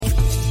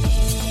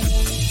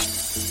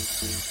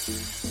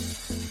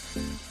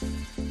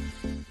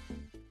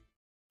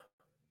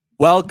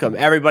Welcome,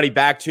 everybody,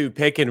 back to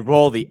Pick and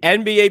Roll, the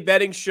NBA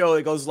betting show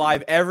that goes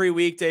live every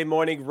weekday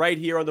morning right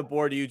here on the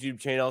Board YouTube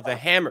channel, the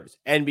Hammers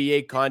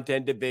NBA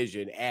content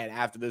division. And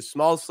after the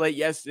small slate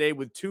yesterday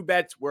with 2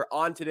 bets, we're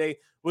on today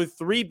with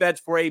 3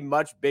 bets for a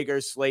much bigger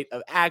slate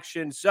of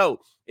action. So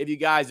if you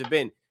guys have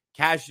been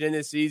cashing in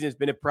this season, it's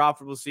been a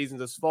profitable season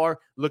thus far,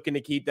 looking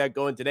to keep that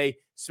going today,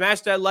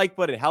 smash that like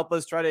button. Help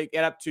us try to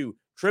get up to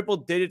triple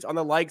digits on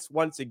the likes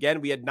once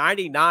again. We had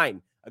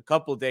 99 a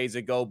couple days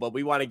ago, but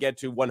we want to get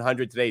to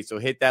 100 today. So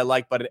hit that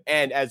like button.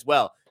 And as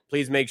well,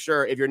 please make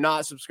sure if you're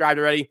not subscribed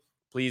already,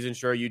 please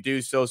ensure you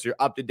do so you're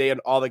up to date on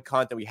all the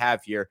content we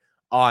have here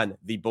on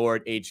the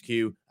Board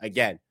HQ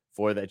again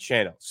for the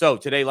channel. So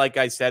today, like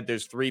I said,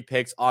 there's 3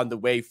 picks on the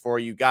way for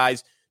you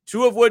guys,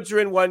 2 of which are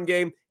in one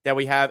game. Then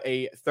we have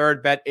a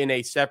third bet in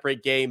a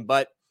separate game,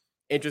 but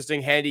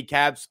interesting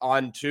handicaps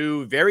on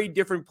 2 very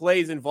different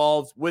plays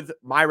involved with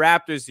my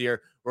Raptors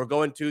here. We're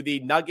going to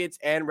the Nuggets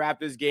and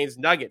Raptors games.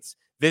 Nuggets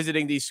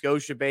visiting the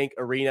Scotiabank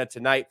Arena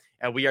tonight,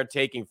 and we are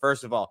taking,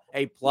 first of all,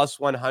 a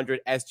plus 100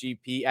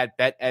 SGP at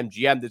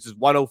BetMGM. This is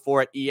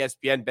 104 at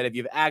ESPN. Bet if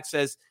you have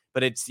access,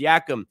 but it's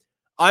Siakam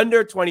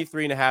under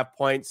 23.5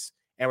 points,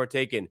 and we're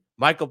taking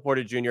Michael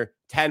Porter Jr.,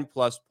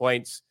 10-plus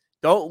points.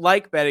 Don't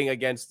like betting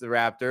against the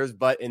Raptors,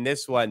 but in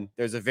this one,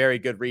 there's a very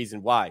good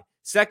reason why.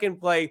 Second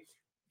play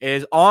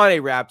is on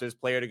a Raptors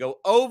player to go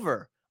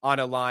over on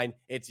a line.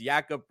 It's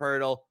Jakob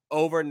Poeltl,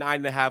 over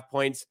 9.5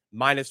 points,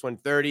 minus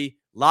 130.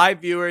 Live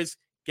viewers,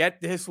 get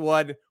this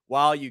one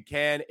while you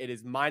can. It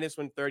is minus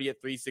 130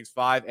 at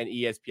 365 and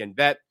ESPN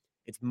Bet.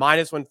 It's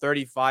minus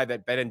 135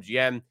 at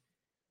BetMGM.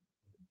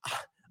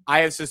 I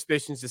have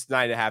suspicions this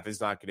 9.5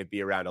 is not going to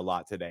be around a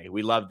lot today.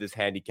 We love this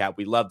handicap.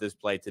 We love this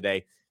play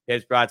today.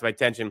 It's brought to my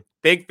attention.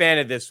 Big fan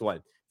of this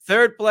one.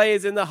 Third play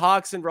is in the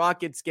Hawks and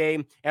Rockets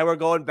game, and we're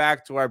going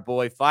back to our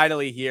boy.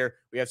 Finally here,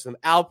 we have some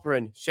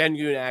Alperen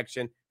Şengün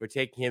action. We're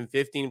taking him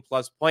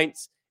 15-plus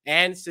points,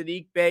 and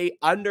Sadiq Bey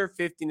under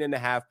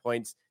 15.5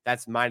 points.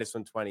 That's minus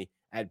 120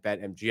 at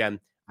BetMGM.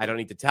 I don't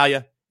need to tell you.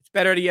 It's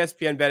better at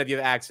ESPN Bet if you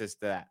have access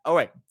to that. All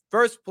right,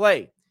 first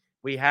play,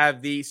 we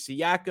have the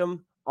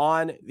Siakam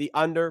on the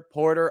under,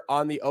 Porter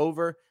on the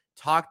over.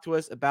 Talk to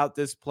us about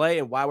this play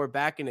and why we're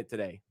backing it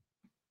today.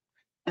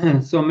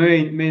 So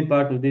main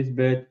part of this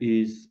bet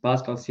is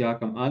Pascal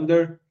Siakam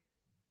under.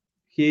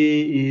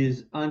 He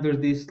is under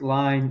this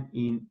line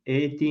in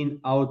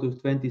 18 out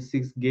of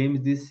 26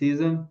 games this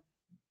season.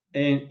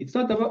 And it's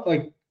not about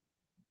like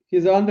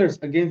his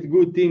unders against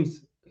good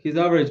teams. His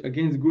average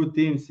against good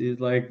teams is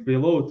like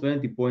below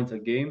 20 points a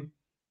game.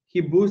 He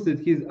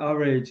boosted his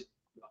average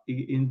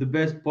in the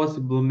best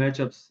possible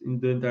matchups in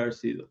the entire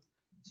season.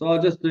 So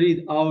I'll just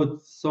read out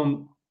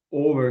some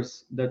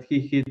overs that he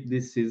hit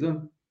this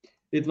season.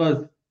 It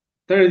was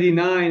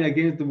 39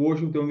 against the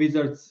Washington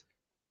Wizards,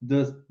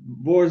 the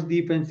worst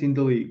defense in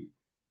the league.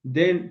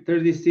 Then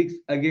 36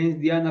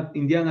 against the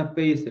Indiana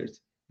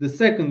Pacers, the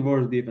second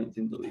worst defense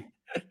in the league.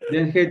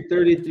 Then had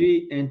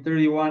 33 and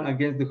 31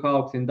 against the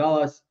Hawks and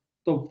Dallas,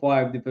 top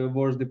 5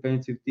 worst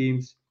defensive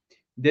teams.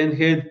 Then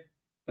had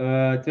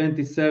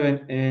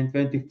 27 and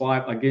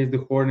 25 against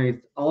the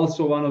Hornets,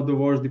 also one of the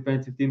worst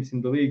defensive teams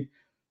in the league.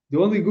 The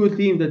only good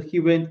team that he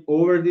went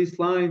over this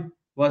line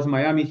was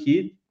Miami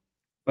Heat,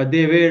 but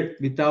they were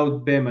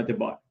without Bam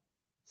Adebayo.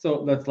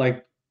 So that's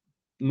like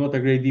not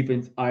a great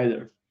defense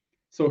either.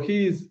 So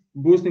he's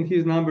boosting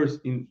his numbers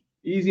in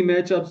easy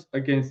matchups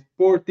against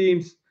poor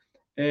teams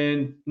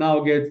and now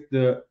gets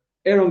the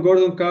Aaron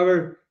Gordon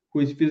cover,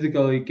 who is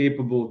physically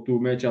capable to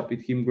match up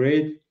with him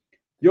great.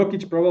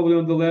 Jokic probably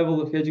on the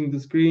level of hedging the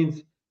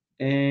screens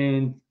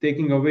and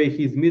taking away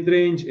his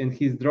mid-range and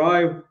his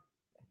drive.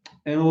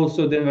 And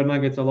also Denver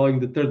Nuggets allowing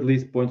the third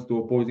least points to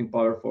opposing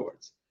power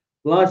forwards.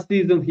 Last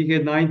season, he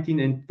had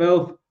 19 and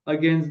 12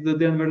 against the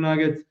Denver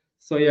Nuggets.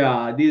 So,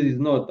 yeah, this is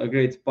not a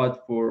great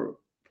spot for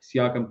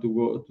Siakam to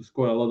go to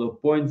score a lot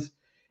of points.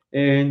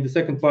 And the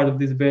second part of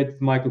this bet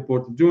is Michael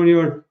Porter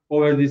Jr.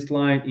 over this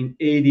line in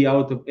 80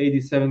 out of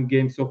 87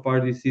 games so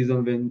far this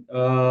season, when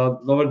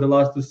over the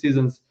last 2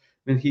 seasons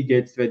when he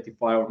gets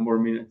 25 or more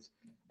minutes.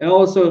 And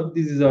also,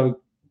 this is a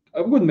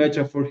good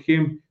matchup for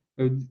him.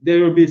 There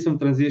will be some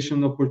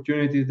transition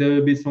opportunities. There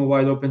will be some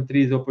wide open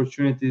threes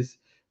opportunities.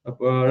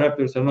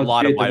 Raptors are not a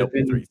lot of wide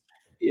open threes.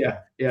 Yeah.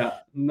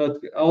 Not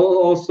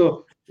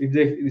also if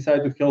they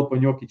decide to help on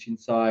Jokic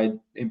inside,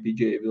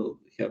 MPJ will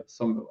have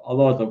a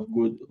lot of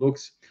good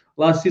looks.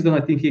 Last season, I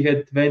think he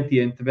had 20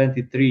 and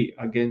 23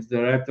 against the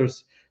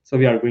Raptors. So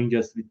we are going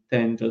just with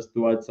 10 just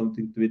to add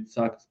something to it.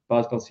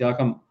 Pascal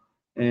Siakam,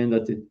 and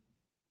that's it.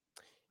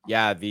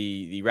 Yeah,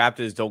 the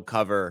Raptors don't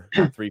cover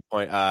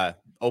 3-point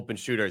open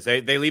shooters.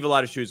 They leave a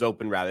lot of shooters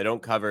open, rather. They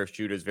don't cover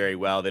shooters very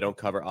well. They don't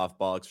cover off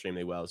ball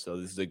extremely well. So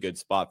this is a good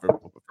spot for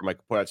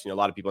Michael Porter. I've seen a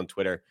lot of people on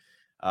Twitter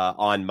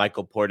on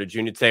Michael Porter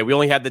Jr. today. We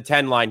only have the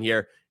 10 line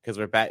here because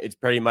it's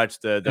pretty much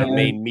the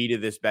main meat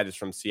of this bet is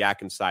from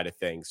Siakam's side of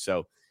things.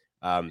 So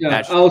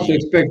I also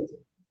expect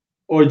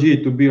OG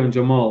to be on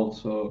Jamal.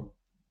 So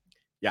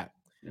yeah.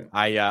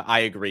 I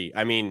agree.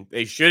 I mean,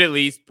 they should at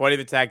least point of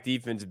attack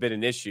defense have been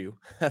an issue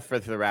for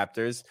the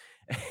Raptors.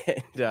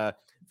 And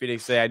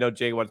Phoenix say, I know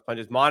Jake wants to punch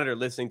his monitor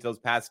listening to those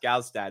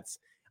Pascal stats.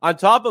 On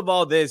top of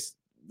all this,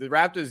 the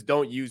Raptors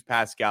don't use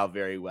Pascal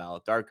very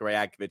well. Darko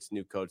Rajakovic's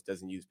new coach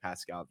doesn't use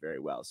Pascal very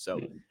well. So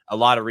a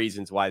lot of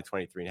reasons why the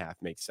 23.5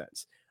 makes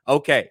sense.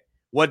 Okay.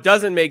 What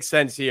doesn't make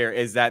sense here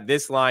is that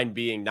this line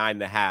being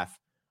 9.5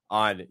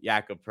 on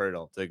Jakob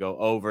Poeltl to go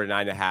over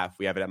 9.5.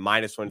 We have it at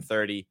minus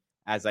 130,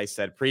 as I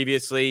said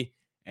previously.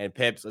 And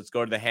Pips, let's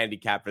go to the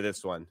handicap for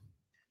this one.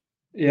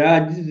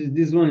 Yeah,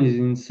 this one is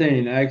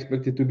insane. I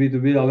expected to be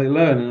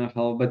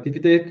 11.5, but if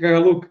you take a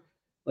look,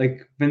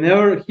 like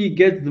whenever he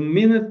gets the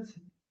minute,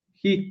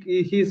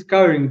 he's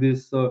covering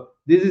this. So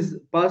this is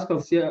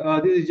this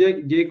is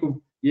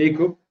Jacob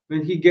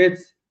when he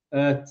gets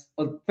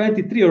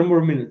 23 or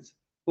more minutes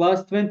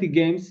plus 20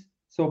 games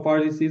so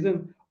far this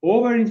season,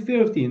 over in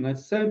 15 at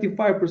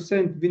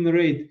 75% win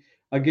rate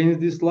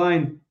against this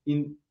line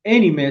in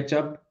any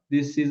matchup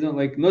this season.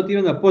 Like not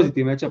even a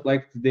positive matchup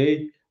like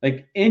today,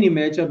 like any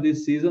matchup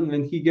this season,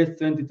 when he gets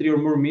 23 or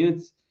more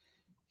minutes,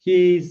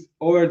 he's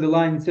over the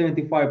line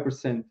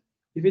 75%.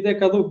 If you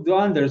take a look, the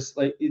unders,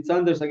 like it's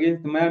unders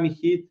against the Miami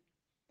Heat,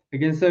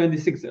 against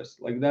 76ers.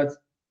 Like that's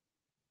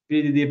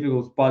pretty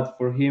difficult spot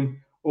for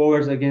him.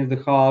 Overs against the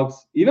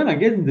Hawks, even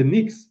against the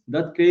Knicks,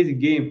 that crazy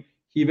game,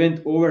 he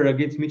went over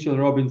against Mitchell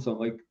Robinson,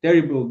 like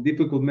terrible,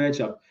 difficult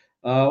matchup.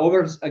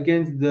 Overs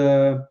against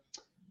the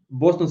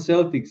Boston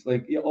Celtics,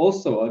 like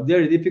also a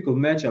very difficult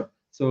matchup.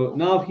 So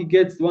now he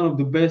gets one of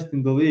the best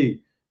in the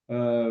league.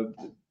 Denver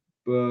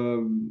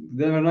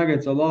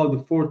Nuggets allow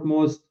the fourth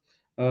most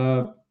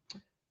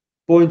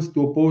points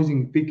to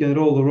opposing pick and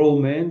roll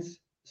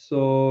mans.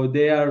 So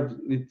they are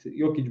with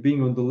Jokic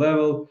being on the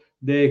level.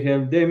 They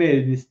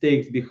made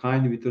mistakes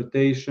behind with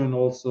rotation,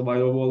 also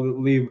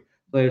leave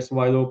players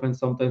wide open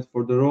sometimes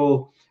for the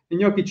roll. And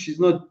Jokic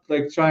is not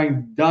like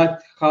trying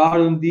that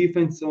hard on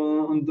defense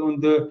on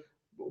the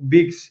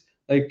bigs.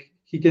 Like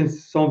he can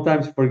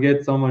sometimes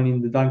forget someone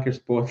in the dunker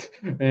spot,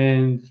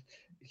 and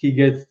he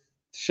gets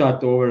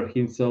shot over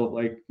himself.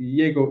 Like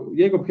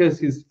Jacob has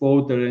his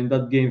floater, and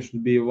that game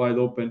should be wide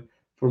open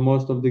for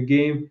most of the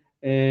game.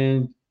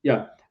 And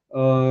yeah,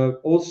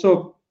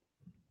 also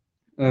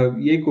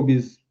Jacob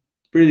is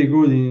pretty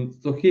good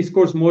so he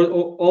scores more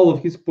all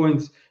of his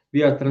points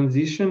via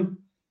transition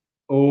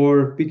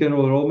or pick and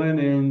roll man,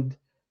 and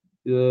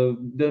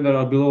Denver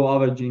are below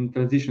average in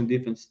transition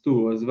defense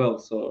too as well.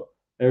 So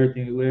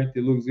everything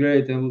looks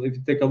great. And if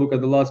you take a look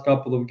at the last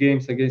couple of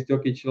games against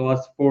Jokic, the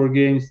last 4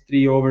 games,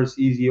 3 overs,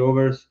 easy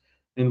overs,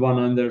 and 1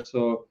 under.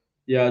 So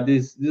yeah,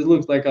 this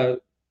looks like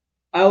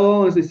I'll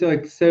honestly say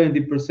like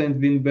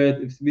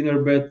 70%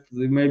 winner bet,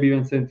 maybe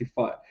even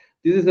 75.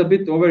 This is a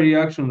bit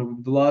overreaction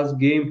of the last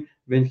game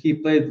when he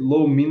played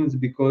low minutes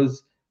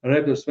because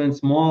Raptors went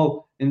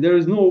small, and there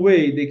is no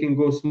way they can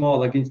go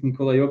small against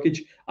Nikola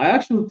Jokic. I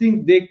actually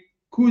think they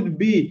could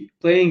be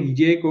playing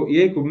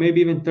Jacob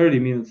maybe even 30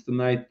 minutes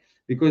tonight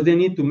because they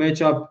need to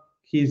match up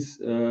his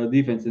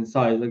defense and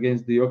size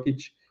against the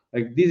Jokic.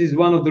 Like this is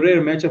one of the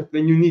rare matchups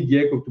when you need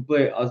Jacob to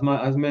play as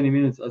many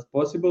minutes as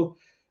possible,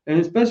 and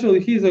especially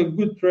he's a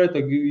good threat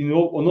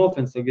on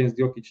offense against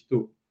Jokic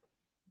too.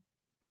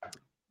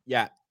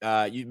 Yeah,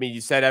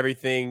 you said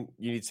everything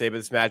you need to say about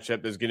this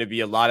matchup. There's going to be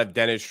a lot of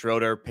Dennis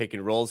Schroeder pick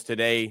and rolls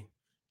today.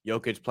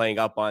 Jokic playing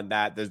up on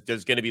that.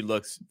 There's going to be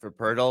looks for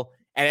Poeltl,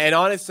 and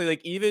honestly,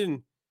 like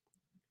even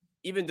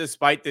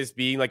despite this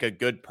being like a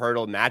good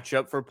Poeltl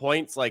matchup for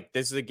points, like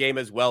this is a game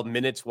as well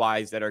minutes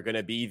wise that are going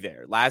to be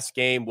there. Last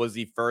game was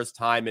the first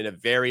time in a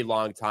very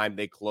long time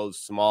they closed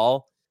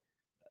small.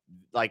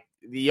 Like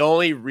the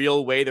only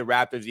real way the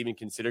Raptors even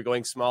consider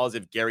going small is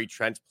if Gary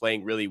Trent's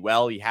playing really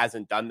well. He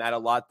hasn't done that a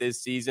lot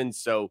this season,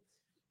 so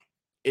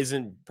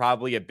isn't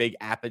probably a big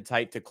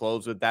appetite to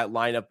close with that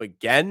lineup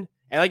again.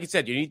 And like you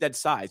said, you need that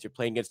size. You're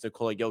playing against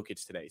Nikola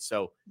Jokic today.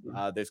 So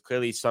there's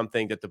clearly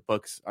something that the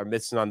books are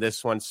missing on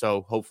this one.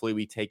 So hopefully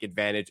we take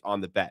advantage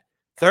on the bet.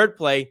 Third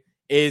play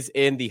is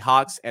in the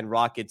Hawks and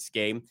Rockets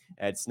game.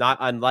 It's not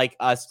unlike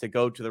us to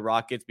go to the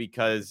Rockets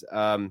because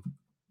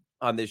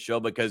on this show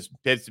because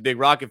Pitt's a big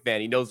Rocket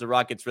fan. He knows the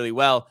Rockets really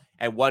well.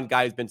 And one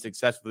guy who's been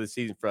successful this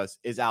season for us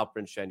is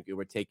Alperen Şengün.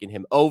 We're taking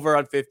him over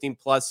on 15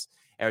 plus,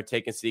 and we're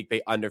taking Sadiq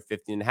Bey under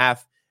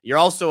 15.5. You're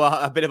also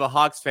a bit of a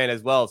Hawks fan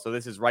as well, so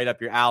this is right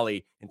up your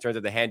alley in terms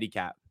of the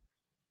handicap.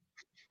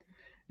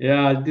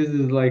 Yeah, this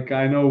is like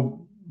I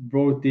know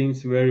both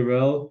teams very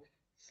well,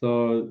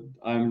 so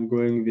I'm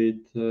going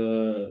with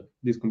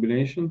this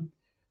combination.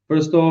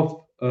 First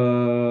off,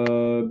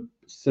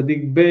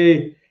 Sadiq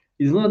Bey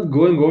is not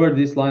going over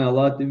this line a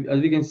lot. As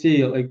we can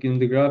see, like in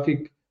the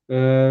graphic,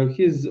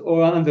 he's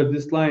under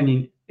this line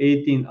in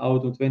 18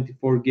 out of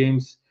 24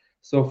 games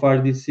so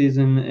far this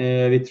season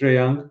with Trae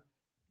Young.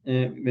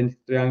 When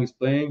Trae Young is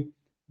playing,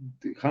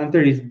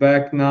 Hunter is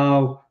back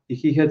now.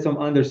 He had some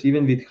unders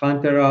even with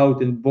Hunter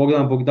out and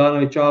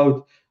Bogdanovic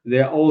out.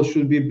 They all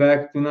should be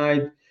back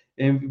tonight.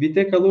 And we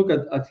take a look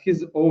at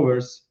his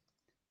overs.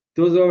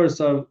 Those overs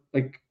are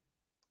like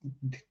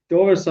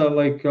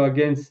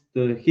against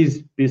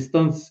his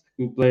Pistons,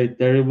 who played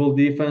terrible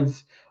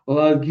defense. A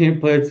lot of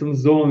game played some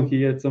zone.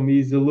 He had some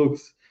easy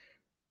looks.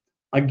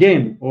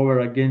 again over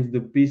against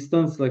the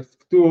Pistons. Like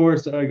 2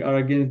 hours are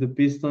against the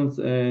Pistons,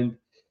 and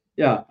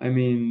yeah, I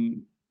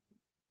mean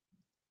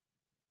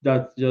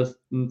that's just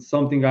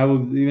something I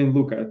would even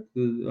look at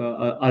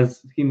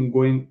as him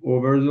going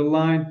over the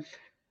line.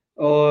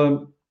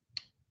 Um,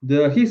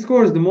 he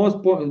scores the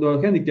most point. The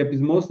handicap is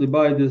mostly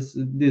by this.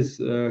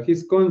 He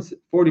scores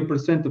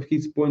 40% of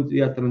his points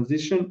via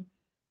transition.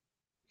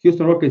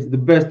 Houston Rockets the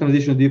best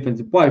transition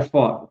defense by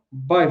far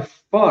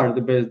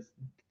the best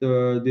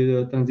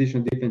the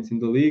transition defense in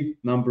the league,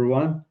 number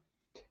one,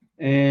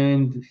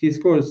 and he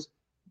scores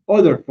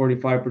other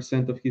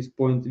 45% of his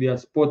points via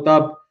spot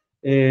up.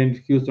 And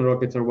Houston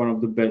Rockets are one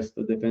of the best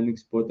at defending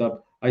spot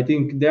up. I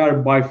think they are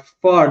by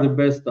far the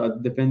best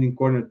at defending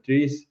corner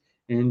threes,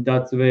 and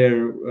that's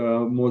where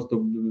most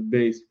of the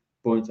base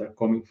points are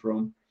coming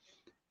from.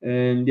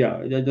 And yeah,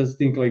 I just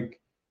think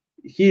like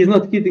he is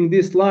not hitting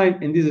this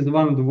line, and this is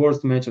one of the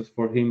worst matchups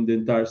for him the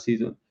entire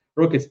season.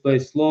 Rockets play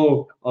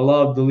slow,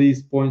 allow the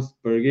least points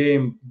per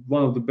game,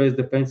 one of the best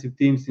defensive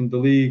teams in the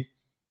league,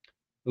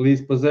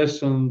 least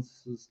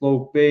possessions,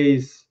 slow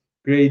pace,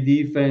 great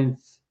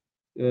defense.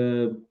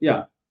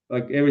 Yeah,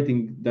 like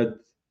everything that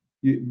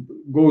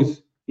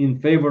goes in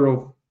favor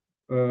of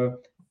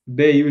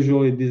Bay.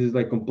 Usually, this is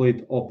like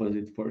complete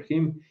opposite for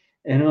him.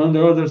 And on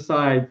the other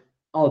side,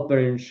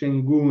 Alperen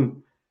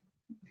Şengün,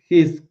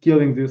 he's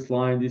killing this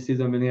line this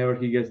season whenever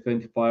he gets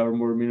 25 or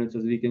more minutes,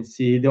 as we can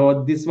see.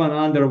 Though this one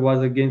under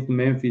was against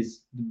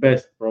Memphis, the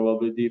best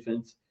probably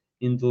defense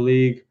in the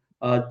league.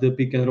 The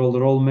pick and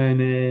roll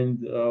man,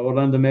 and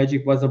Orlando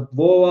Magic was a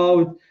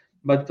blowout,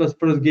 but it was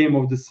first game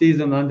of the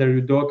season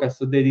under Udoka,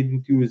 so they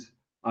didn't use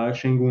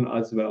Şengün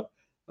as well.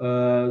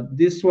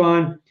 This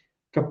one,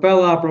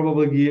 Capella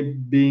probably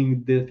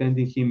being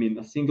defending him in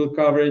a single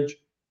coverage,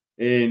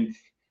 and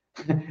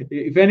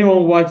if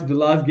anyone watched the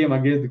last game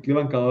against the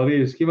Cleveland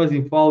Cavaliers, he was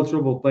in foul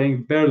trouble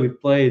playing, barely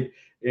played,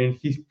 and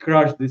he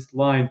crushed this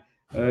line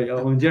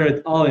on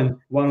Jarrett Allen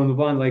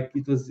one-on-one. Like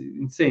it was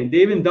insane. They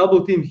even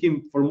double teamed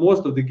him for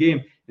most of the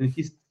game, and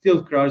he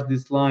still crushed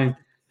this line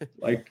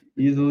like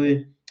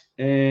easily.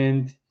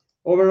 And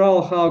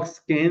overall,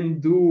 Hawks can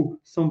do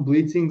some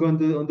blitzing on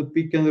the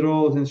pick and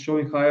rolls and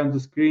showing high on the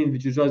screen,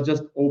 which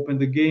just open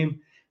the game.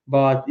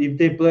 But if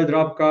they play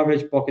drop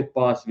coverage, pocket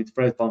pass with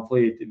Fred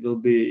VanVleet, it will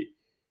be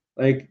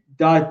like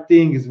that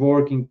thing is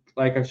working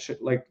like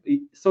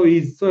so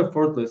he's so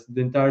effortless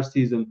the entire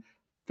season.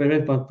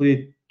 Fred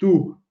VanVleet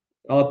to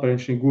Alperen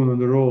Şengün on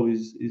the roll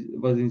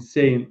was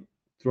insane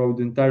throughout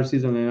the entire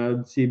season, and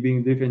I'd see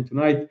being different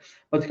tonight.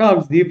 But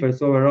Hawks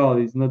defense overall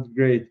is not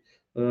great.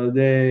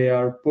 They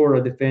are poor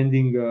at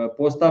defending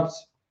post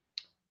ups,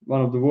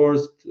 one of the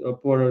worst.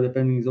 Poor at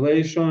defending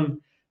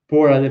isolation,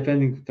 poor at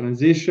defending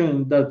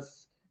transition.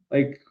 That's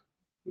like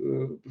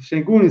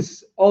Şengün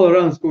is all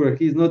around scorer.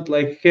 He's not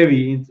like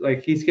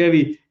like he's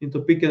heavy into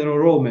pick and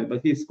roll man,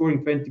 but he's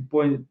scoring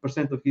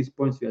 20% of his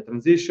points via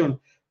transition,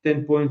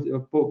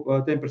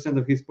 10%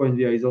 of his points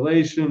via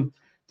isolation,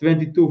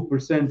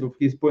 22% of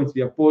his points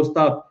via post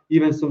up,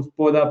 even some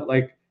spot up.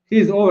 Like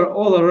he's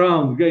all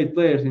around great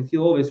players, and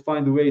he'll always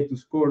find a way to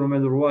score no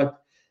matter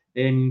what.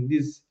 And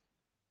this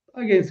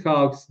against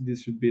Hawks,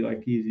 this should be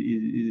like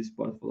easy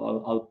spot for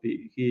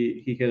Alpi.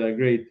 He had a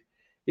great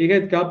he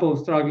had a couple of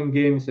struggling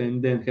games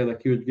and then had a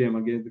huge game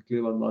against the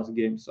Cleveland last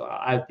game. So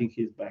I think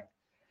he's back.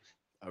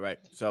 All right.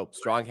 So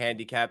strong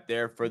handicap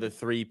there for the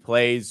 3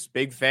 plays.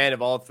 Big fan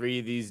of all 3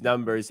 of these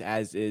numbers,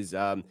 as is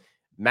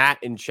Matt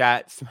in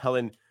chat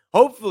smelling.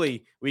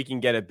 Hopefully we can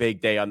get a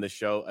big day on the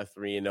show, a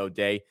 3-0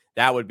 day.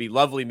 That would be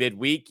lovely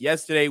midweek.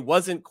 Yesterday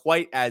wasn't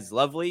quite as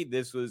lovely.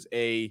 This was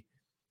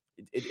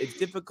it's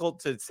difficult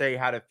to say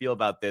how to feel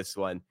about this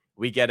one.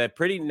 We get a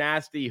pretty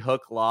nasty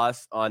hook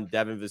loss on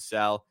Devin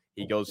Vassell.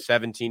 He goes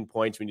 17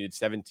 points. We needed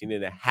 17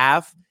 and a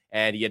half,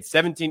 and he had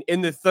 17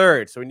 in the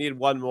third. So we needed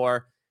one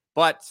more.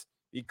 But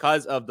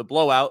because of the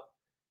blowout,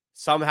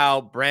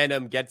 somehow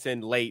Branham gets in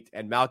late,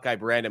 and Malachi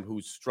Branham,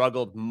 who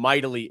struggled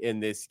mightily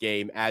in this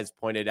game, as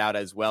pointed out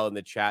as well in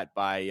the chat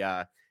by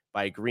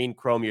Green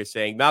Chrome, you're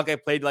saying Malachi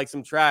played like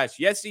some trash.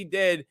 Yes, he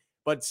did,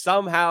 but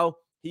somehow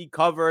he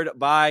covered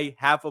by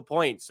half a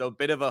point. So a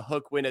bit of a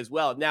hook win as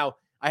well. Now,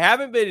 I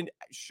haven't been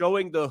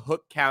showing the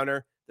hook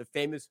counter, the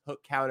famous hook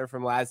counter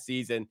from last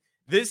season,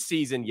 this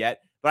season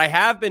yet, but I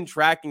have been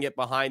tracking it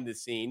behind the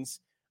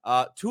scenes.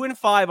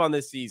 2-5 on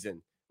this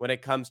season when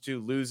it comes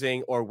to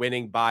losing or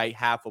winning by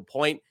half a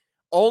point.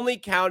 Only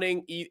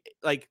counting,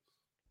 like,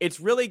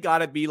 it's really got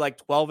to be like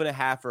 12 and a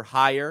half or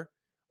higher,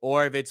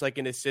 or if it's like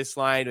an assist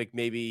line, like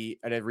maybe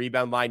a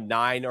rebound line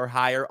 9 or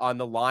higher on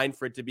the line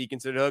for it to be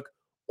considered a hook,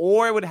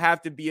 or it would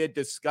have to be a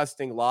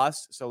disgusting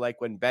loss. So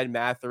like when Ben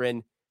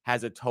Mathurin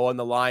has a toe on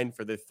the line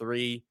for the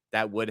 3,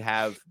 that would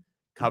have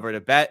covered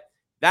a bet.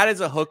 That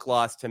is a hook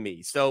loss to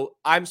me. So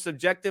I'm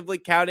subjectively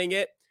counting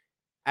it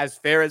as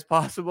fair as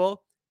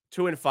possible.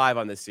 2-5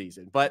 on this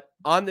season. But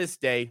on this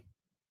day,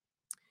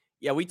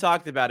 yeah, we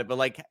talked about it, but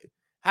like,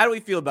 how do we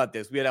feel about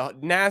this? We had a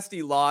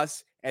nasty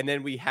loss, and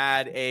then we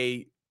had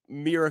a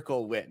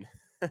miracle win.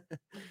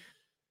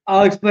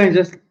 I'll explain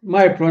just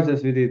my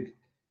process with it.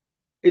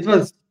 It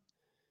was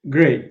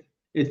great.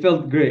 It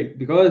felt great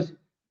because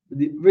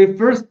we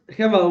first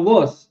have a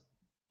loss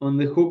on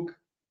the hook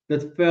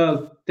that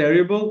felt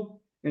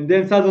terrible, and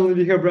then suddenly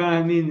we have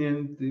Brian in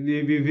and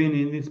we win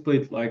in the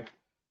split. Like, So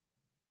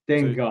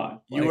thank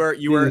God. you Like were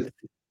you this were is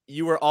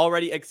you were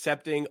already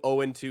accepting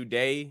 0-2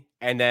 day,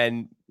 and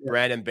then yeah,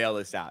 Brandon bailed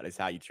us out. Is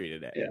how you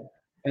treated it. yeah.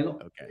 And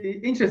Okay.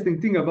 interesting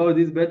thing about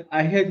this bet,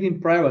 I had him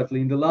privately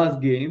in the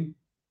last game,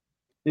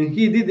 and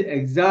he did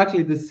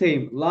exactly the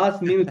same.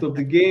 Last minute of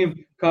the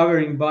game,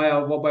 covering by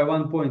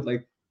 1 point,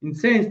 like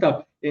insane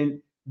stuff.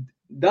 And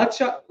that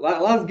shot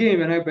last game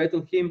when I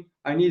battled him,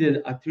 I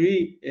needed a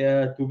three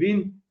to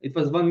win. It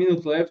was 1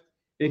 minute left,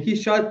 and he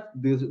shot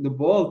the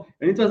ball,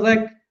 and it was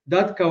like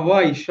that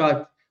Kawhi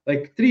shot,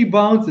 like three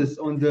bounces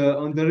on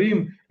the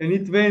rim, and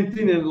it went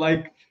in, and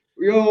like,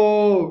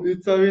 yo,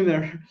 it's a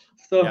winner. Yeah.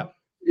 So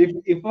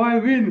if I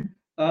win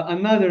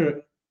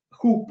another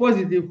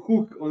positive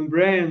hook on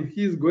Brian,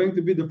 he's going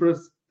to be the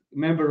first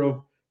member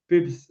of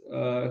Pips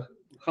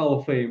Hall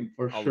of Fame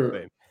for Hall of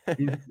sure.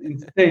 Fame.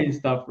 Insane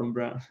stuff from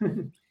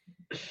Brian.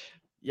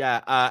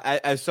 Yeah,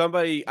 as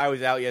somebody, I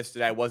was out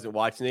yesterday. I wasn't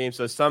watching the game,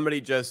 so somebody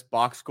just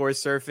box score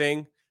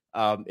surfing.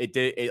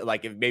 It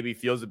like it maybe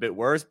feels a bit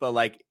worse, but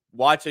like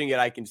watching it,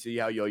 I can see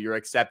how you're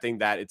accepting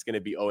that it's going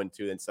to be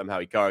 0-2, then somehow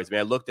he covers. I mean,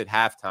 I looked at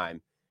halftime.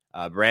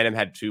 Brandon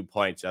had 2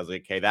 points. I was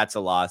like, okay, that's a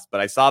loss.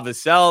 But I saw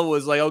Vassell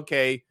was like,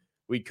 okay,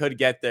 we could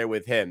get there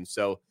with him.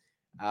 So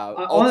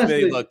ultimately,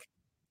 Honestly, look,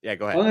 yeah,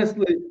 go ahead.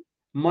 honestly,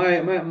 my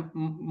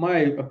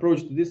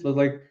approach to this was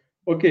like,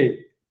 okay,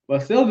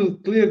 Vassell will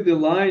clear the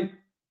line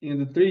in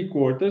the three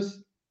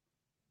quarters,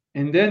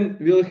 and then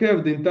we'll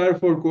have the entire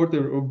fourth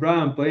quarter of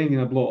Brian playing in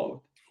a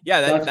blowout.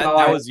 Yeah, That's how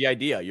that I was the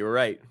idea. You were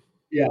right.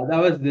 Yeah, that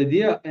was the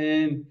idea.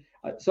 And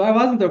so I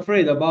wasn't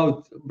afraid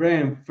about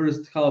Brian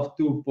first half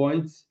 2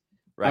 points.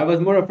 I Right.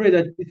 was more afraid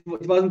that it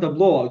wasn't a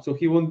blowout, so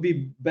he won't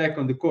be back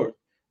on the court.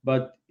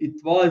 But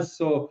it was.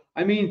 So,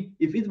 I mean,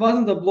 if it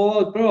wasn't a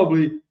blowout,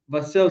 probably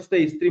Vassell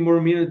stays 3 more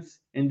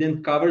minutes and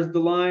then covers the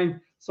line.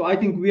 So I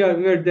think we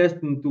are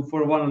destined to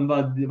for one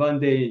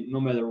day, no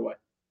matter what.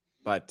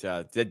 But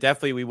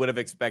definitely we would have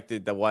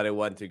expected the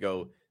 1-1 to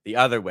go the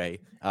other way,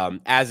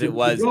 as The, it the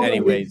was problem with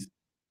anyways.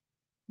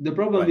 the Go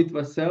problem ahead. with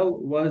Vassell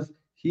was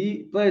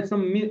he played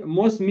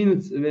most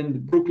minutes when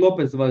Brook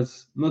Lopez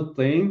was not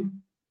playing.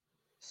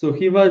 So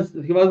he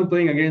wasn't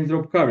playing against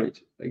drop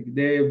coverage. Like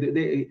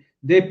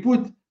they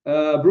put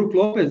Brook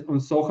Lopez on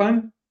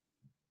Sohan.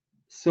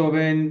 So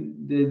when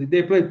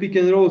they played pick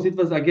and rolls, it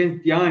was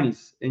against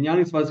Giannis, and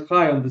Giannis was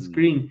high on the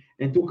screen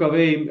and took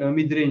away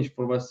mid range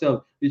for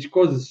Vassell, which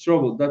causes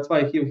trouble. That's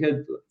why he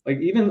had like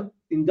even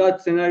in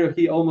that scenario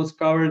he almost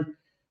covered,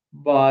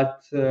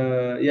 but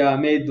yeah,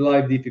 made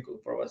life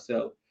difficult for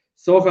Vassell.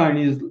 Sohan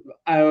is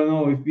I don't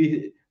know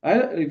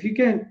if you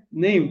can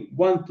name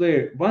one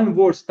player, one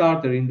worse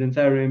starter in the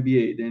entire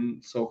NBA than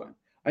Sohan.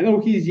 I know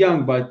he's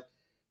young, but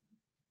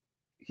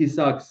he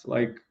sucks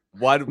like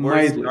One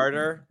worst mightily.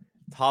 starter,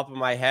 top of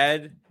my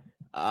head.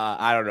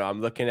 I don't know.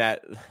 I'm looking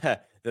at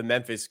the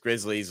Memphis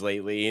Grizzlies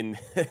lately, and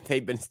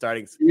they've been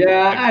starting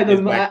Yeah, like I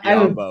don't know. Bismack I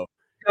don't Biyombo.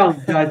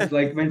 count that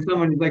like when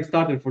someone is like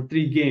started for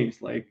 3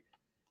 games. Like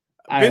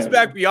I don't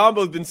Bismack know.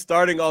 Biyombo's been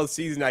starting all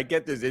season. I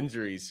get there's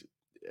injuries.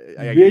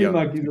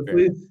 Bismarck To is be at fair.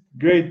 least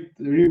great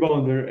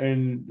rebounder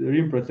and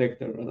rim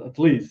protector at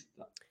least.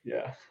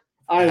 Yeah,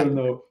 I don't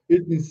know.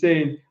 It's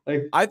insane.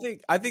 Like I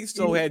think he,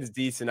 Sohan's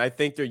decent. I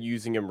think they're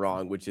using him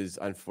wrong, which is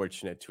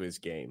unfortunate to his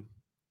game.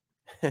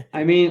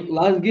 I mean,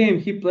 last game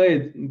he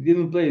played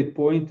didn't play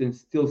point and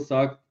still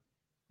sucked.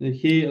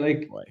 He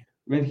like Boy.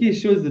 when he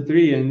shoots the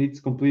three and it's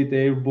complete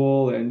air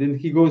ball, and then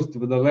he goes to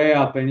the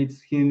layup and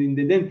it's him.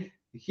 And then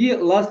he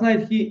last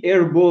night he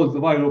airballs the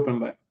wide open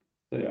layup.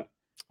 So yeah,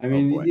 I Oh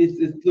mean boy.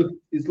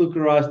 it's look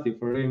rusty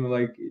for him.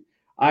 Like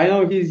I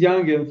know he's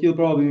young and he'll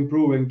probably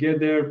improve and get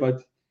there,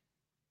 but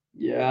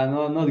yeah,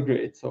 not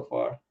great so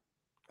far.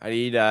 I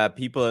need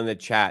people in the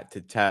chat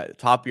to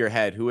top of your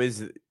head. Who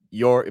is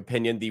your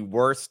opinion the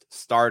worst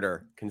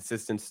starter,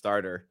 consistent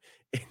starter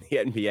in the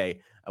NBA?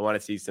 I want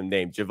to see some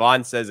names.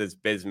 Javon says it's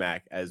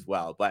Bismack as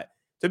well. But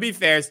to be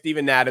fair,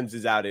 Steven Adams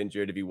is out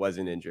injured. If he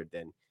wasn't injured,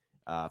 then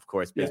of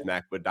course Yeah,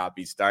 Bismack would not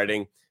be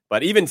starting.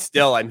 But even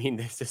still, I mean,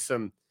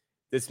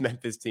 this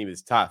Memphis team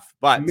is tough.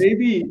 But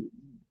maybe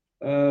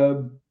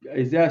uh,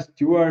 Isaiah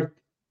Stewart.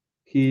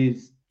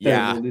 He's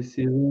yeah, terrible this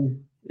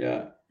season.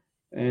 Yeah,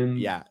 and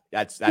yeah,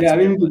 that's yeah, a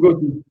we good need to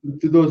one. go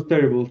to those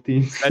terrible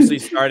teams. Especially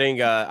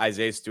starting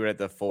Isaiah Stewart at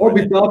the 4.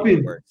 Obi That's even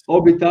Toppin. worse.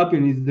 Obi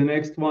Toppin is the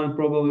next one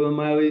probably on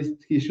my list.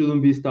 He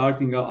shouldn't be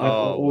starting Oh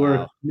over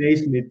wow.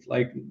 Naismith.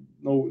 Like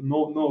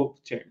no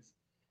chance.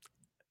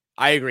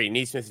 I agree.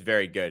 Neesmith is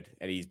very good,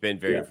 and he's been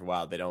very Yeah, good for a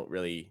while. They don't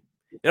way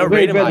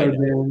rate him high better enough.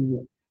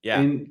 than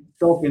Yeah, in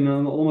Toppin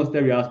on almost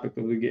every aspect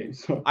of the game.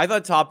 So I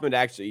thought Toppin would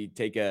actually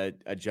take a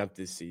jump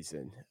this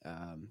season.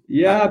 Not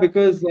yeah,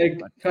 because like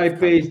not forthcoming.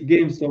 high-paced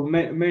games, so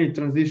many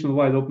transition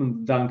wide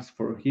open dunks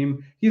for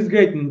him. He's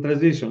great in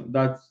transition.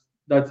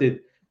 That's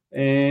it.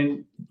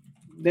 And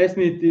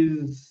Nesmith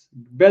is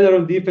better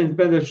on defense,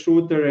 better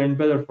shooter, and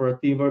better for a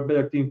team or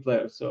better team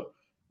player. So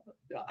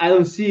I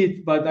don't see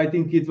it, but I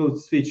think it will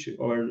switch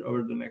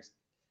over the next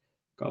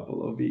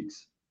couple of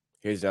weeks.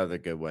 Here's another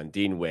good one.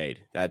 Dean Wade.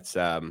 That's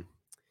in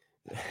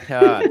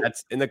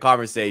the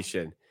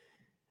conversation.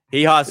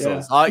 He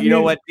hustles. Yeah, I You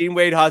know what? mean, Dean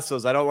Wade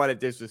hustles. I don't want to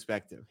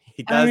disrespect him.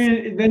 He I does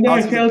mean, when they're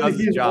hustles and healthy, does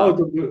his he's job.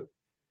 out of the.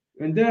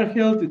 When they're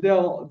healthy,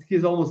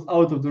 he's almost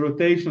out of the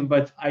rotation.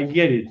 But I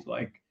get it.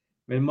 Like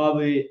when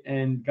Mobley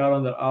and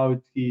Garland are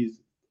out,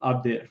 he's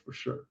up there for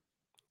sure.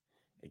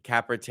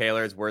 Capper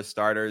Taylor's worst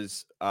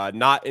starters,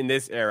 not in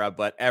this era,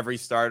 but every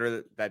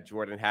starter that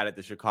Jordan had at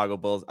the Chicago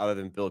Bulls, other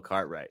than Bill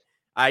Cartwright.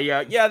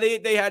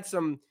 They had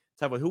some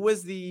tough one. Who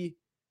was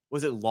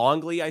was it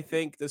Longley? I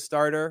think the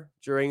starter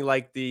during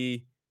like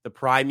the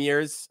prime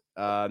years,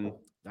 95,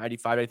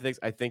 96.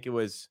 I think it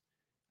was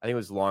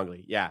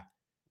Longley. Yeah,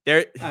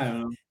 there. I don't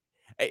know.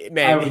 I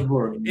Man, was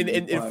born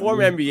in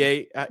former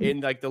NBA, in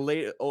like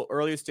the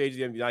earlier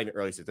stages of the NBA, not even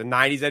early stages, the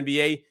 90s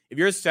NBA, if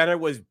your center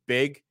was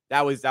big,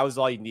 that was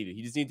all you needed.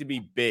 He just needed to be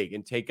big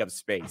and take up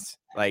space.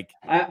 Like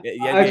the I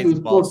NBA's actually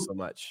evolved so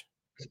much.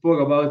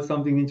 spoke about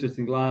something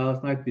interesting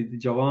last night with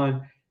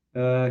Javan.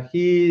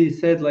 He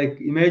said, like,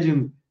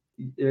 imagine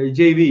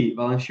JV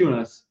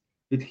Valanciunas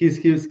with his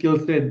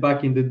skill set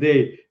back in the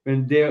day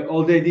when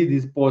all they did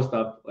is post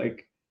up.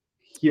 Like,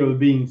 he'll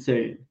be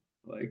insane.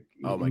 Like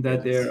Oh my in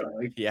that goodness. era.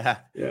 Like, Yeah.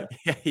 yeah,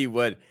 Yeah, he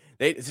would.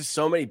 It's just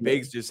so many yeah,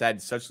 bigs just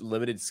had such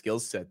limited skill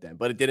set then,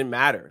 but it didn't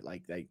matter.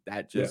 Like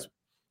yeah.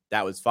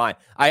 that was fine.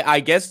 I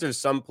guess there's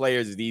some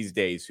players these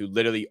days who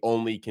literally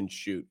only can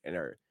shoot and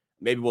are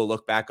maybe we'll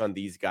look back on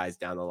these guys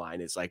down the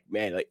line. It's like,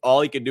 man, like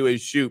all he could do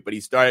is shoot, but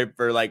he started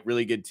for like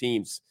really good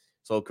teams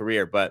his whole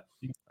career. But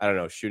I don't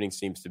know, shooting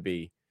seems to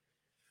be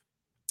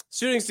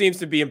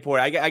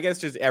important. I guess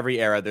just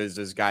every era,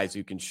 there's guys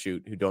who can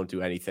shoot who don't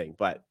do anything,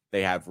 but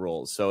they have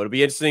roles. So it'll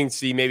be interesting to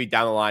see maybe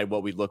down the line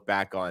what we look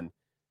back on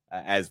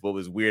as what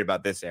was weird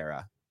about this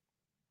era.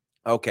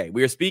 Okay,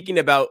 we are speaking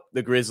about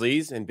the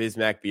Grizzlies and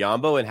Bismack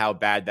Biyombo and how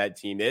bad that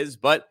team is,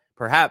 but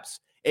perhaps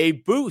a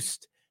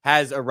boost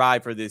has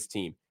arrived for this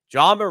team.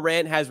 Ja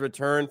Morant has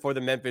returned for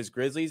the Memphis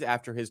Grizzlies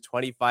after his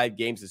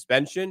 25-game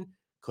suspension.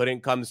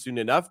 Couldn't come soon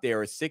enough. They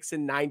were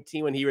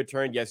 6-19 when he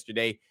returned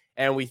yesterday,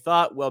 and we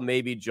thought, well,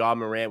 maybe Ja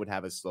Morant would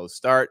have a slow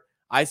start.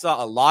 I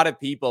saw a lot of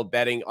people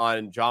betting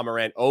on Ja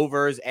Morant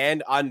overs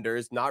and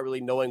unders, not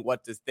really knowing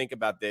what to think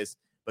about this,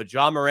 but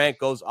Ja Morant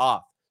goes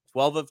off.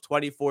 12 of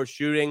 24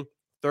 shooting,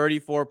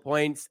 34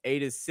 points,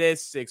 8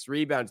 assists, 6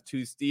 rebounds,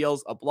 2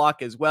 steals, a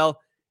block as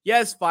well.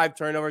 Yes, 5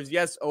 turnovers.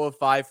 Yes, 0 of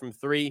 5 from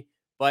 3,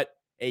 but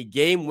a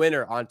game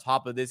winner on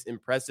top of this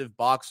impressive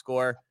box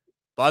score,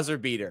 buzzer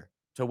beater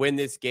to win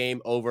this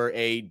game over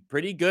a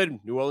pretty good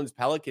New Orleans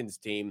Pelicans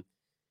team.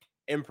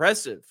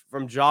 Impressive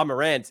from Ja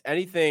Morant.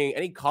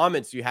 Any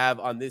comments you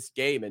have on this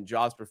game and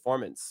Ja's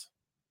performance?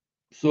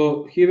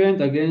 So he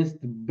went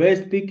against the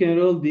best pick and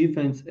roll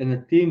defense and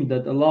a team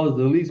that allows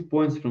the least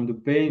points from the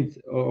paint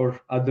or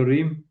at the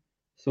rim.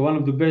 So one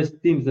of the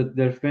best teams that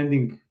they're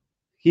defending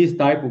his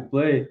type of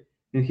play,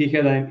 and he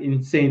had an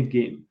insane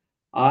game.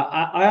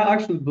 I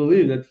actually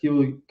believe that he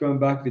will come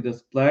back with a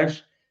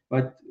splash,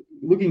 but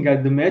looking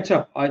at the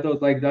matchup, I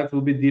thought like that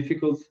will be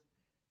difficult.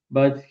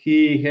 But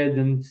he had an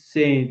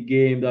insane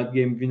game. That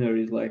game winner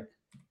is like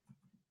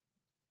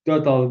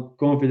total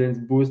confidence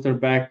booster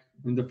back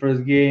in the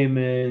first game,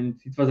 and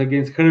it was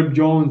against Herb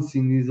Jones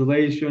in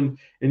isolation,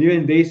 and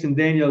even Dyson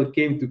Daniel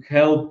came to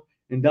help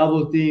and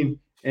double team,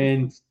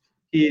 and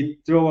he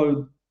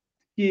threw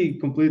he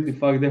completely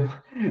fucked them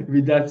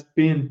with that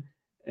spin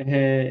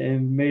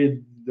and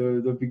made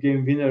the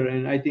game winner.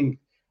 And I think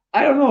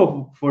I don't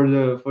know for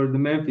the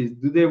Memphis,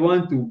 do they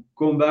want to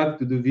come back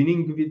to the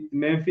winning with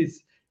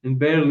Memphis and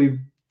barely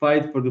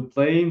fight for the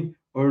playing,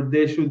 or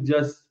they should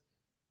just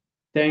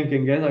tank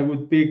and get? I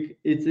would pick.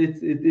 It's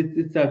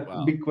a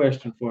Well, big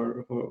question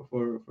for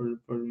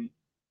me.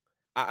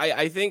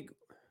 I think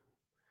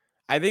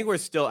we're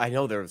still. I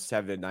know they're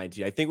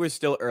 7-19. I think we're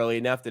still early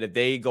enough that if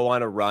they go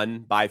on a run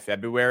by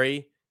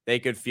February, they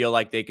could feel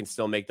like they can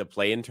still make the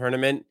play-in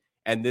tournament.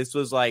 And this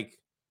is like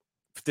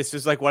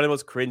one of the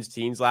most cringe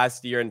teams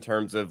last year in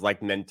terms of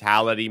like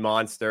mentality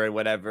monster and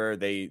whatever.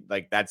 They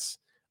like that's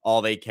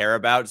all they care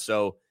about.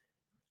 So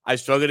I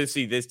struggle to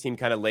see this team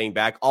kind of laying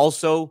back.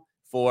 Also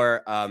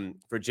for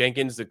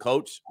Jenkins, the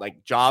coach,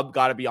 like job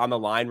got to be on the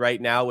line right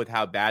now with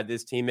how bad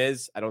this team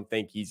is. I don't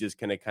think he's just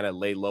gonna kind of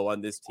lay low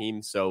on this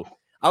team. So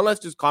unless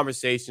there's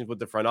conversations with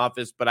the front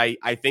office, but I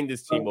think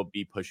this team will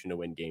be pushing to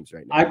win games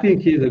right I now.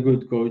 think he's a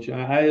good coach.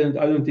 I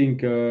don't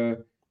think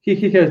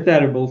he had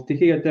terrible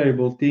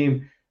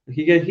team.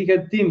 He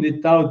had team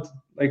without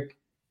like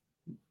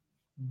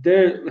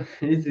there.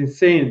 It's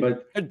insane,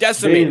 but They're Bain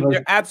decimated. was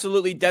They're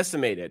absolutely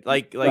decimated.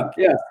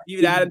 yeah.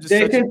 Steven Adams is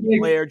They such a had key like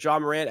player.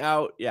 John Morant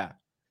out. Yeah.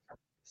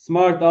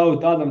 Smart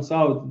out, Adams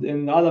out,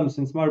 and Adams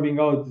and Smart being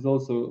out is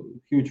also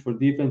huge for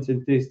defense.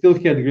 And they still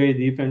had great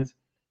defense,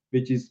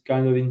 which is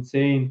kind of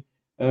insane.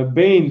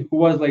 Bain, who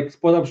was like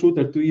spot up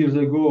shooter 2 years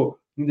ago,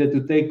 needed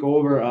to take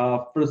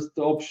over first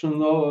option,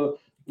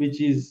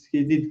 which is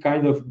he did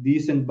kind of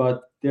decent,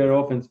 but their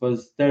offense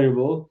was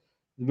terrible,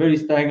 very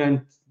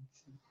stagnant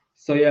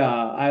So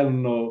yeah, I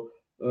don't know.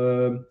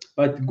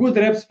 But good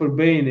reps for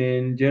Bain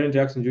and Jaren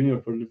Jackson Jr.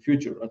 for the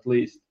future, at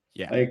least.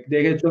 Yeah. Like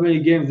they had so many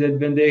games that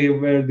when they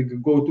were the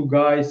go-to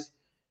guys,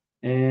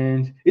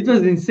 and it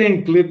was an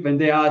insane clip when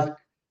they asked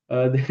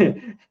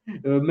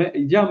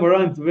John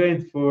Morant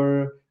went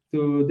for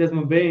to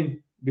Desmond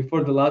Bain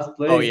before the last Oh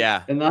play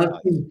yeah. and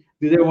asked him,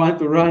 "Do they want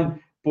to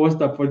run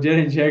post up for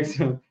Jaren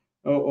Jackson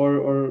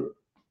or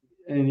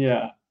and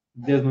yeah,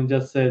 Desmond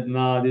just said,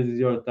 "Nah, this is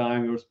your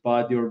time, your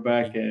spot, your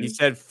back." He And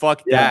said,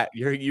 "Fuck yeah, that.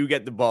 You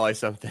get the ball or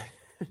something."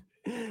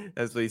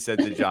 That's what he said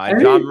to John. I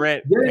John mean,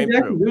 Morant Jaren came through.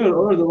 Jackson Jr.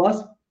 over the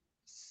last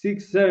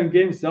 6, 7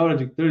 games, he's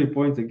averaging 30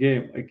 points a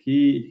game. Like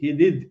he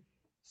did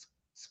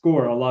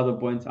score a lot of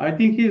points. I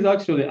think he's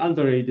actually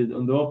underrated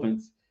on the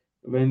offense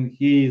when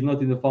he is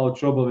not in the foul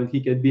trouble, when he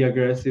can be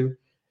aggressive.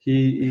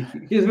 He's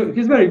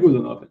very good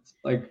on offense.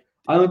 Like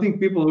I don't think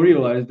people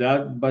realize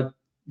that, but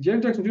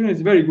Jaren Jackson Jr.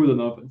 is very good on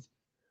offense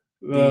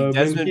The when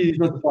Desmond he is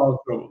not in foul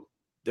trouble.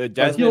 the But he'll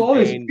Desmond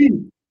always Bain.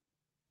 spin.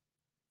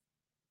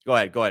 Go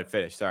ahead,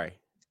 finish. Sorry.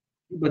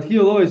 But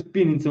he'll always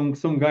pin in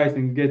some guys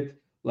and get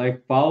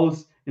like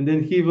fouls, and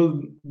then he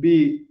will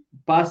be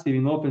passive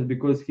in offense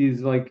because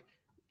he's like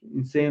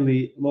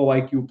insanely low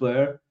IQ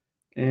player,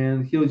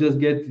 and he'll just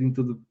get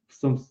into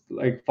some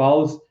like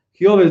fouls.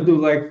 He always do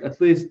like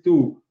at least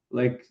two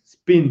like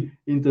spin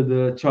into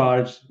the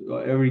charge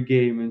every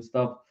game and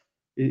stuff.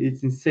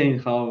 It's insane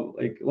how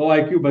like low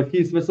IQ, but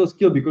he's so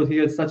skilled because he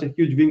has such a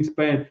huge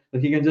wingspan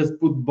that he can just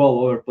put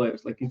ball over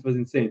players. Like it was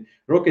insane.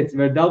 Rockets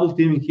were double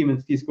teaming him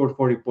and he scored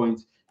 40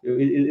 points.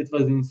 It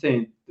was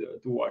insane to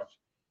watch.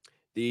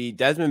 The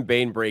Desmond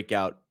Bain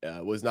breakout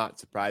was not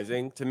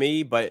surprising to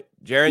me, but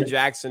Jaren Yeah.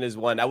 Jackson is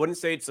one. I wouldn't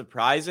say it's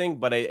surprising,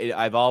 but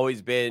I've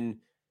always been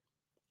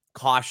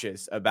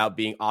cautious about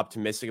being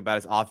optimistic about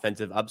his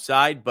offensive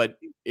upside. But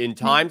in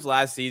times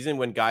last season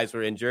when guys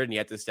were injured and he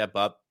had to step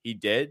up, he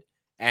did.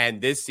 And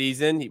this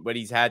season, when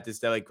he's had to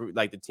step,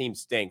 like the team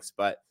stinks,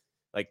 but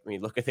like I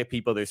mean, look at the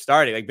people they're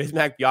starting. Like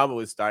Bismack Biyombo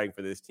was starting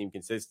for this team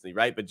consistently,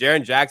 right? But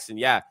Jaren Jackson,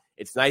 yeah,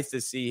 it's nice to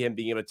see him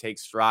being able to take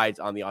strides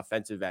on the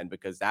offensive end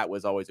because that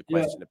was always a Yeah,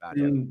 question about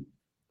him.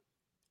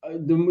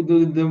 and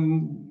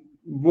the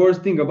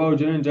worst thing about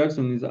Jaren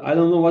Jackson is I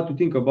don't know what to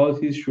think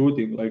about his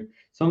shooting. Like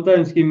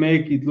sometimes he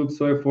make it look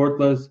so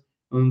effortless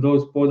on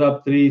those spot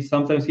up threes.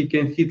 Sometimes he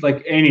can hit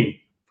like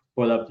any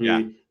spot up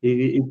Yeah.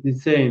 three. It's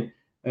insane.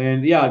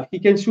 And yeah, he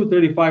can shoot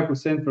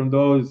 35% from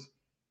those.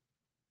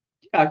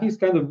 Yeah, he's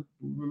kind of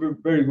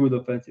very good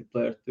offensive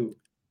player too.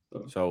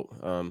 So.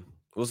 So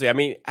we'll see. I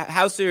mean,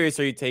 how serious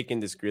are you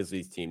taking this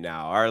Grizzlies team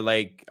now? Are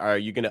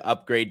you going to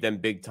upgrade them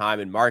big time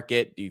in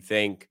market? Do you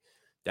think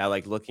that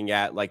like looking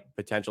at like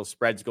potential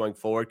spreads going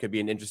forward could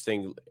be an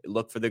interesting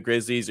look for the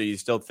Grizzlies, or you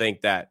still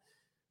think that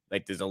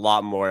like there's a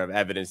lot more of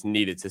evidence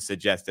needed to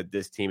suggest that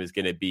this team is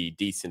going to be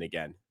decent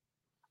again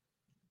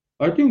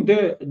I think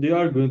they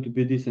are going to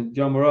be decent.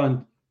 Ja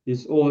Morant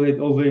is all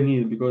they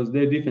need because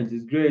their defense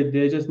is great.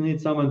 They just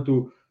need someone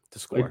to to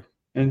like, score?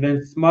 and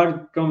then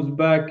Smart comes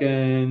back,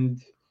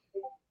 and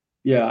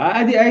yeah,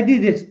 I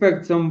did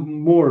expect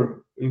some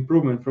more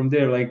improvement from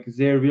there, like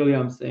Zaire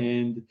Williams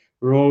and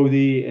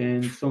Rody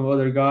and some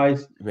other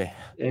guys Man,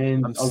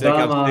 and I'm sick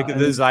Aldama of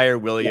the and Zaire yeah,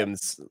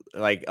 Williams.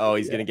 Like, oh,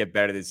 he's going yeah, to get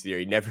better this year.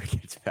 He never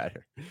gets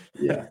better.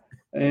 yeah.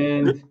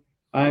 And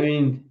I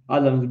mean,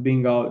 Adams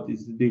being out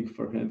is big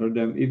for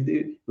them.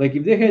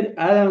 If they had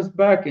Adams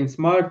back and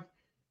Smart,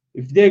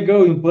 if they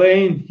go in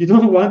playing, you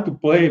don't want to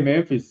play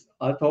Memphis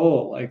at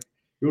all. Like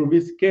you'll be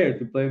scared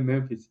to play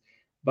Memphis.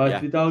 But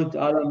Yeah. without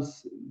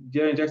Adams,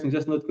 Jaren Jackson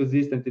just not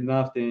consistent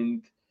enough,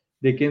 and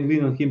they can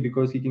lean on him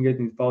because he can get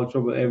in foul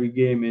trouble every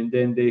game. And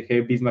then they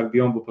have Bismack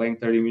Biyombo playing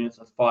 30 minutes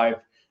at five,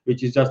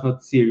 which is just not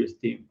a serious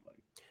team.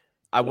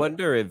 I So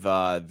wonder if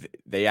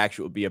they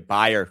actually would be a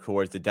buyer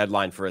towards the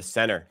deadline for a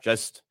center.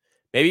 Just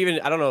maybe even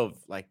I don't know.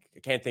 Like I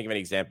can't think of any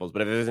examples,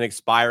 but if there's an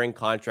expiring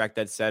contract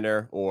at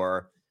center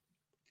or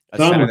a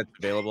center Drummond, that's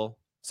available.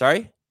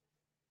 Sorry,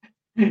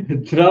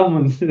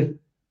 Drummond.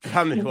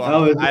 Drummond. I Well,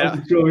 always want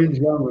to throw in I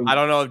Drummond.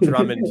 don't know if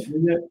Drummond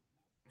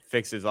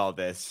fixes all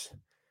this.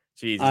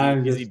 Jeez,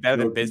 I'm is he just better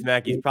than joking.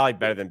 Bismack? He's probably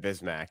better than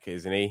Bismack,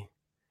 isn't he?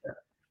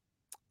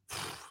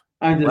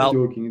 I'm just Well,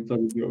 joking. It's not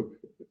a joke.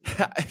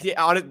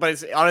 yeah,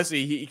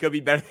 honestly, he could be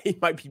better. He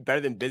might be better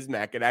than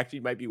Bismack. It actually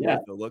might be Yeah.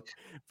 worth a look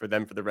for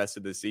them for the rest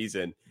of the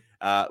season.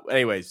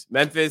 Anyways,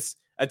 Memphis,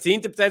 a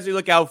team to potentially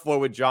look out for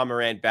with John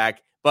Morant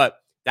back. But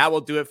that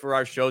will do it for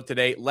our show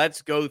today.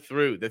 Let's go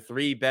through the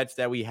 3 bets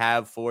that we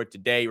have for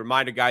today.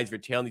 Reminder, guys, if you're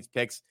tailing these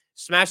picks,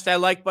 smash that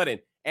like button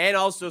and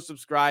also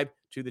subscribe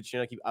to the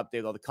channel. Keep updated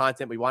with all the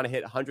content. We want to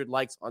hit 100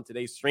 likes on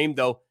today's stream,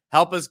 though.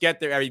 Help us get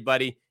there,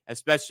 everybody,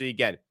 especially,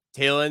 again,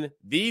 tailing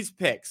these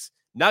picks.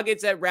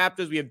 Nuggets at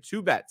Raptors, we have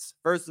 2 bets.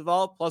 First of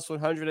all, plus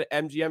 100 at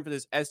MGM for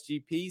this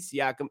SGP.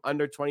 Siakam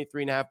under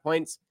 23.5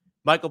 points.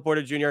 Michael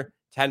Porter Jr.,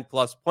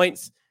 10-plus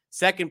points.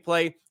 Second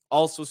play,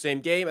 also same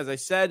game. As I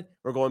said,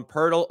 we're going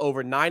Pirtle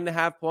over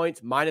 9.5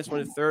 points, minus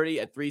 130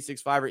 at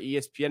 365 or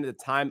ESPN at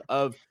the time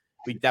of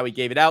that we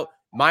gave it out.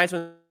 Minus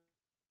 1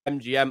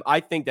 MGM.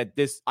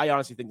 I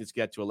honestly think this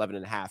gets to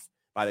 11.5.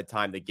 by the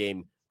time the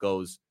game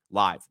goes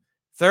live.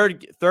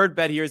 Third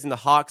bet here is in the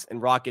Hawks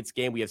and Rockets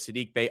game. We have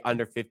Sadiq Bey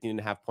under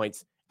 15.5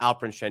 points,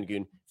 Alperen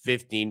Şengün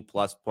 15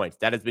 plus points.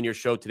 That has been your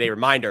show today.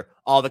 Reminder,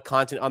 all the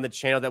content on the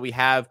channel that we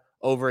have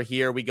over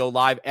here. We go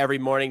live every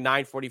morning,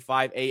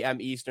 9:45 a.m.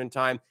 Eastern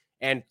time.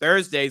 And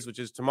Thursdays, which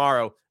is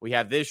tomorrow, we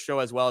have this show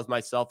as well as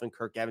myself and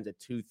Kirk Evans at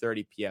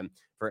 2:30 p.m.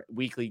 for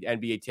weekly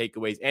NBA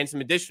takeaways and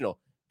some additional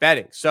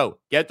betting. So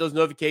get those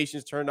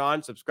notifications turned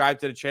on, subscribe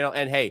to the channel,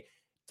 and hey,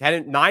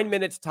 9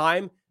 minutes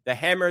time, the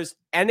Hammers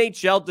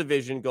NHL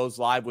division goes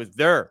live with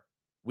their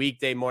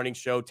weekday morning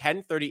show,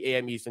 10:30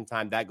 a.m. Eastern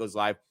time. That goes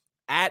live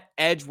at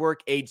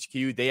Edgework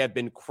HQ. They have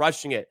been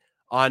crushing it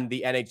on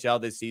the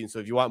NHL this season. So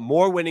if you want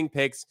more winning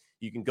picks,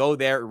 you can go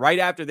there right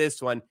after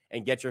this one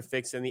and get your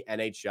fix in the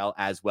NHL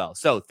as well.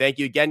 So thank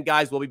you again,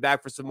 guys. We'll be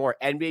back for some more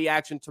NBA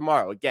action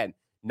tomorrow. Again,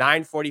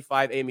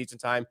 9:45 a.m. Eastern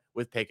time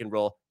with Pick and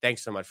Roll.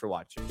 Thanks so much for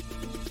watching.